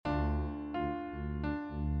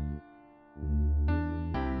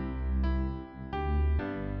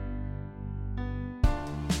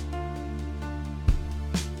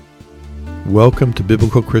Welcome to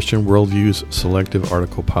Biblical Christian Worldview's Selective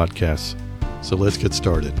Article Podcasts. So let's get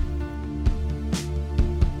started.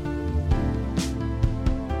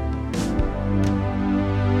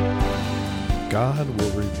 God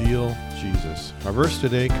will reveal Jesus. Our verse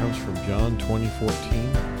today comes from John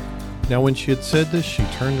 20:14. Now when she had said this, she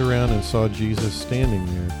turned around and saw Jesus standing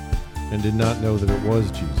there and did not know that it was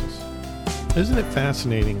Jesus. Isn't it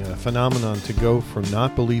fascinating, a phenomenon to go from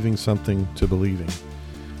not believing something to believing?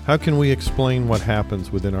 How can we explain what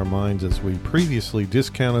happens within our minds as we previously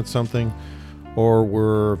discounted something or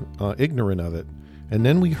were ignorant of it, and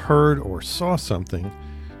then we heard or saw something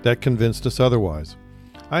that convinced us otherwise?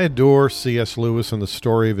 I adore C.S. Lewis and the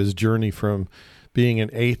story of his journey from being an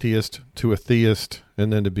atheist to a theist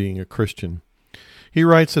and then to being a Christian. He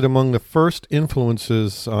writes that among the first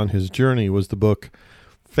influences on his journey was the book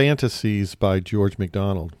Fantasies by George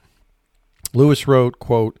MacDonald. Lewis wrote,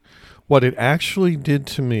 quote, "What it actually did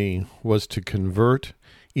to me was to convert,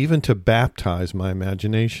 even to baptize my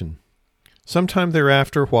imagination." Sometime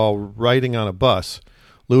thereafter, while riding on a bus,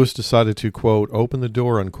 Lewis decided to, quote, "open the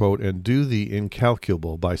door," unquote, and do the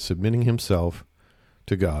incalculable by submitting himself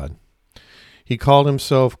to God. He called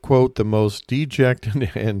himself, quote, "the most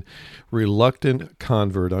dejected and reluctant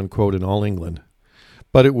convert," unquote, in all England.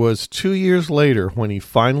 But it was 2 years later when he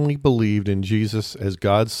finally believed in Jesus as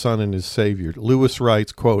God's Son and his Savior. Lewis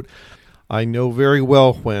writes, quote, "I know very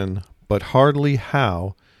well when, but hardly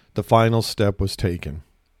how, the final step was taken.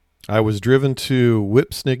 I was driven to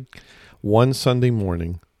Whipsnade one Sunday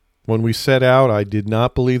morning. When we set out, I did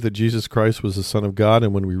not believe that Jesus Christ was the Son of God,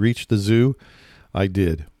 and when we reached the zoo, I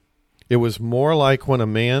did. It was more like when a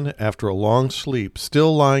man, after a long sleep,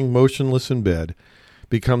 still lying motionless in bed,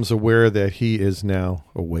 becomes aware that he is now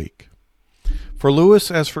awake." For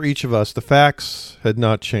Lewis, as for each of us, the facts had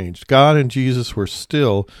not changed. God and Jesus were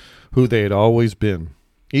still who they had always been.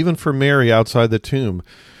 Even for Mary outside the tomb,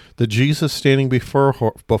 the Jesus standing before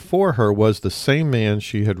her was the same man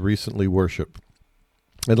she had recently worshipped.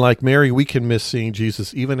 And like Mary, we can miss seeing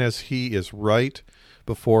Jesus even as he is right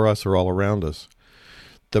before us or all around us.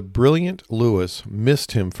 The brilliant Lewis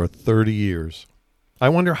missed him for 30 years. I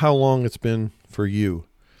wonder how long it's been for you.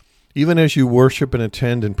 Even as you worship and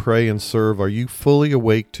attend and pray and serve, are you fully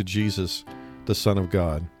awake to Jesus, the Son of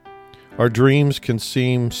God? Our dreams can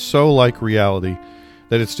seem so like reality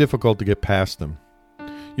that it's difficult to get past them.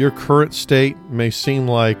 Your current state may seem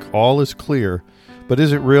like all is clear, but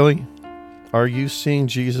is it really? Are you seeing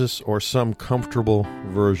Jesus or some comfortable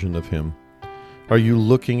version of him? Are you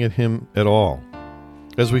looking at him at all?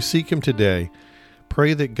 As we seek him today,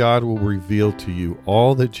 pray that God will reveal to you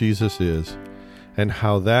all that Jesus is and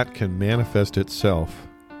how that can manifest itself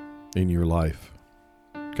in your life.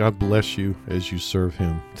 God bless you as you serve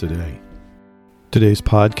him today. Today's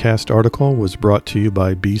podcast article was brought to you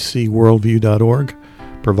by bcworldview.org,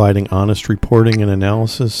 providing honest reporting and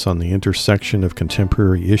analysis on the intersection of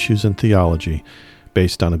contemporary issues and theology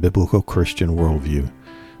based on a biblical Christian worldview.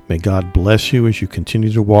 May God bless you as you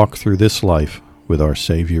continue to walk through this life with our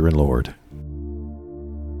Savior and Lord.